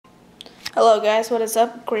Hello guys, what is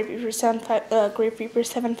up? Great Reaper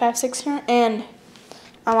 756 here, and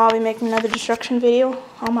I'll be making another destruction video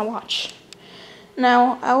on my watch.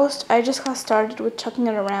 Now, I just got started with chucking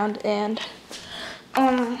it around, and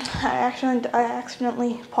I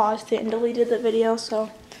accidentally paused it and deleted the video.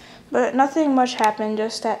 But nothing much happened.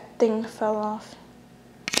 Just that thing fell off.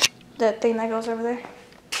 That thing that goes over there.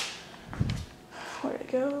 Where'd it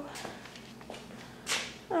go?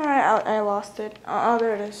 All right, I lost it. Oh,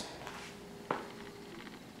 there it is.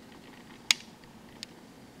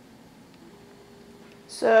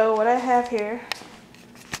 So what I have here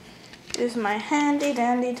is my handy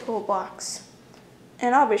dandy toolbox,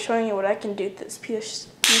 and I'll be showing you what I can do with this piece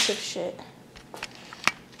of shit.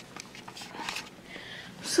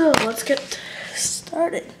 So let's get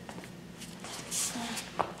started.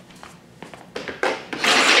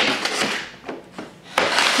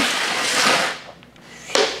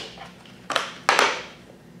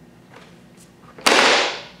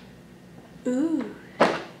 Ooh.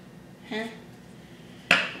 Huh?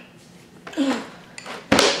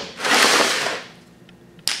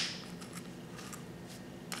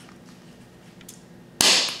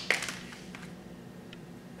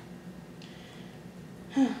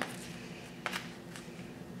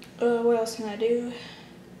 What else can I do?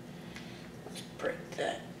 Let's break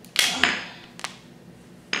that.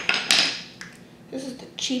 This is the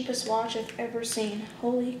cheapest watch I've ever seen.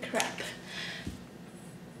 Holy crap.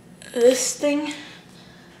 This thing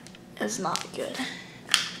is not good.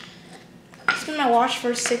 It's been my watch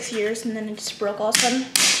for 6 years and then it just broke all of a sudden.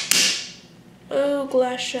 Oh,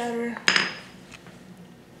 glass shatter.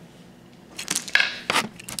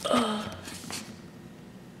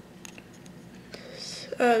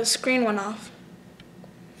 The screen went off.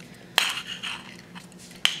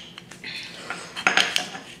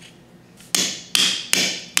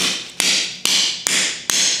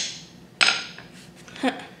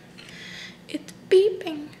 It's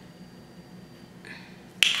beeping.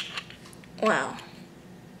 Wow.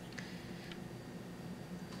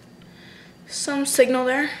 Some signal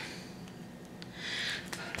there.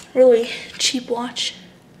 Really cheap watch.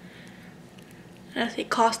 I think it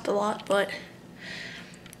cost a lot, but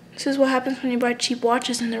this is what happens when you buy cheap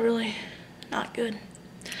watches and they're really not good.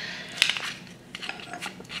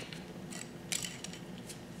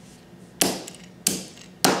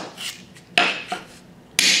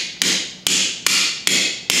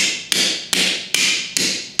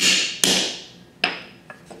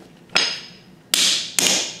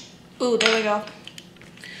 Ooh, there we go.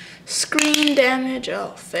 Screen damage.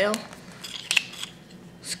 Oh, fail.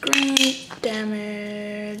 Screen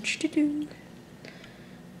damage.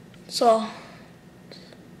 So,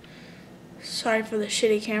 sorry for the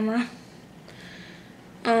shitty camera.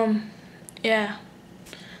 Yeah.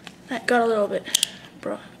 That got a little bit,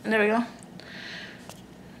 bro. And there we go.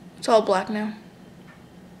 It's all black now.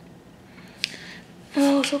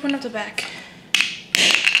 Well, let's open up the back.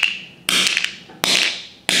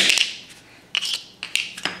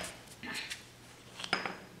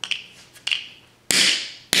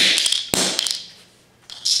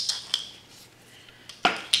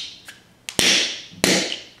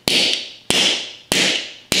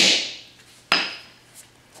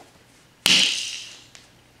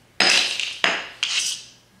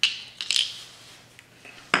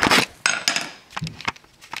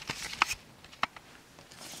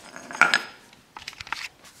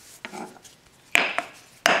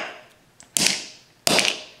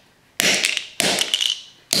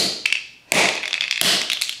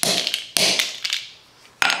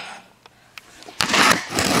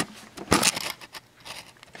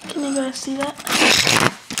 Can you guys see that?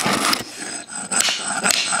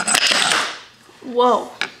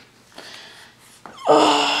 Whoa.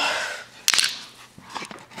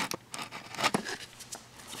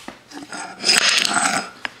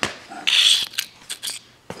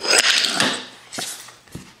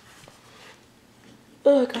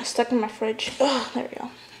 Oh, it got stuck in my fridge. Oh, there we go.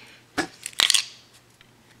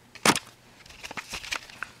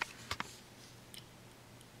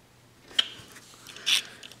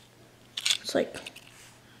 It's like,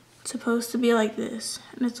 it's supposed to be like this,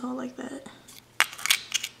 and it's all like that.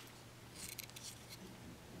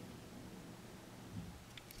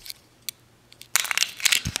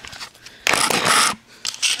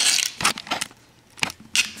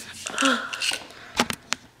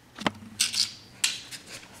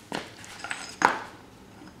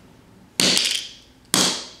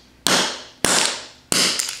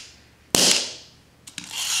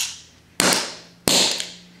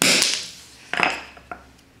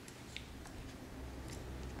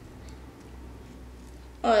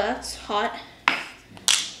 Oh, that's hot.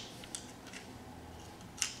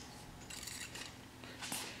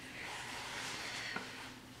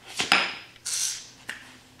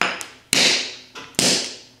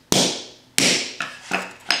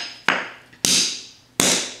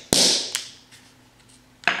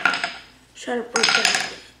 Try to break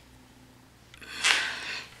that.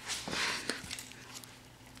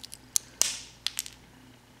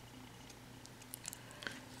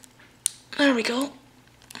 There we go.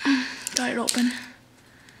 Got it open.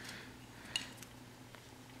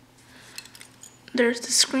 There's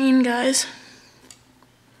the screen, guys.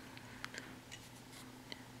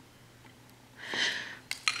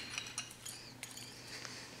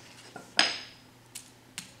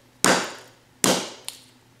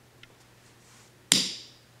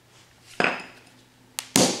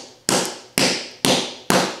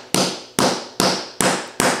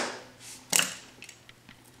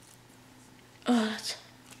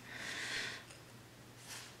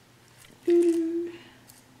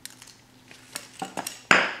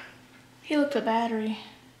 He looked the battery.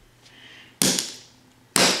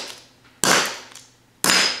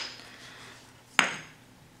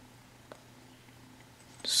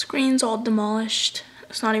 Screen's all demolished.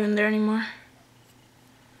 It's not even there anymore.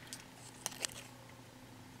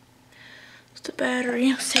 It's the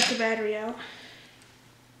battery. Let's take the battery out.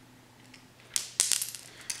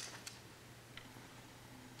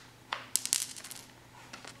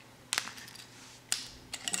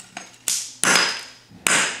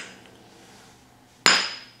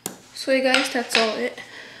 So you guys, that's all it.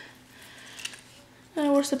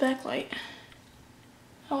 Where's the backlight?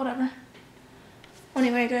 Oh, whatever.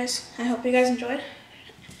 Anyway, guys, I hope you guys enjoyed.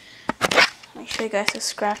 Let me show you guys the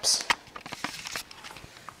scraps.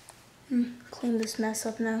 Clean this mess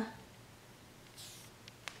up now.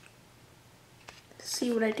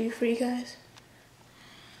 See what I do for you guys.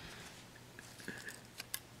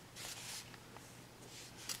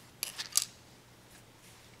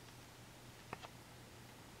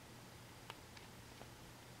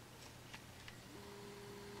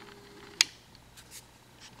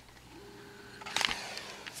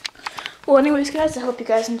 Well, anyways, guys, I hope you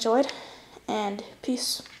guys enjoyed, and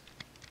peace.